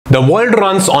The world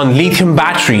runs on lithium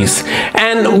batteries,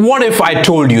 and what if I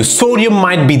told you sodium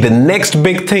might be the next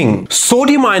big thing?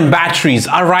 Sodium-ion batteries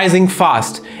are rising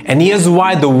fast, and here's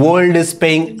why the world is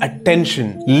paying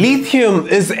attention. Lithium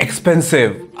is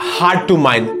expensive, hard to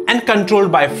mine, and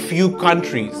controlled by few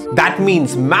countries. That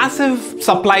means massive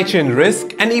supply chain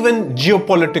risk and even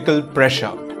geopolitical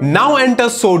pressure. Now enter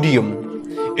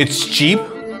sodium. It's cheap,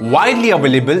 widely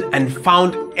available, and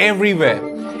found everywhere.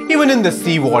 Even in the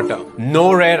seawater.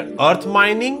 No rare earth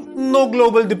mining, no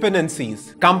global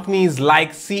dependencies. Companies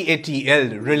like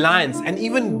CATL, Reliance, and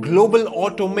even global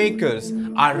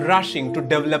automakers are rushing to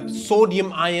develop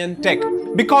sodium-ion tech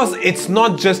because it's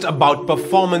not just about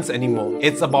performance anymore.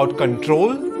 It's about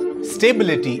control,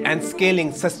 stability, and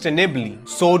scaling sustainably.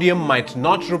 Sodium might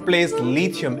not replace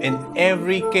lithium in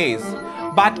every case,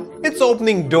 but it's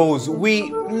opening doors we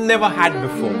never had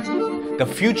before. The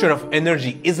future of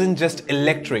energy isn't just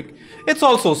electric, it's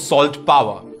also salt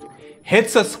power.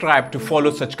 Hit subscribe to follow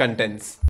such contents.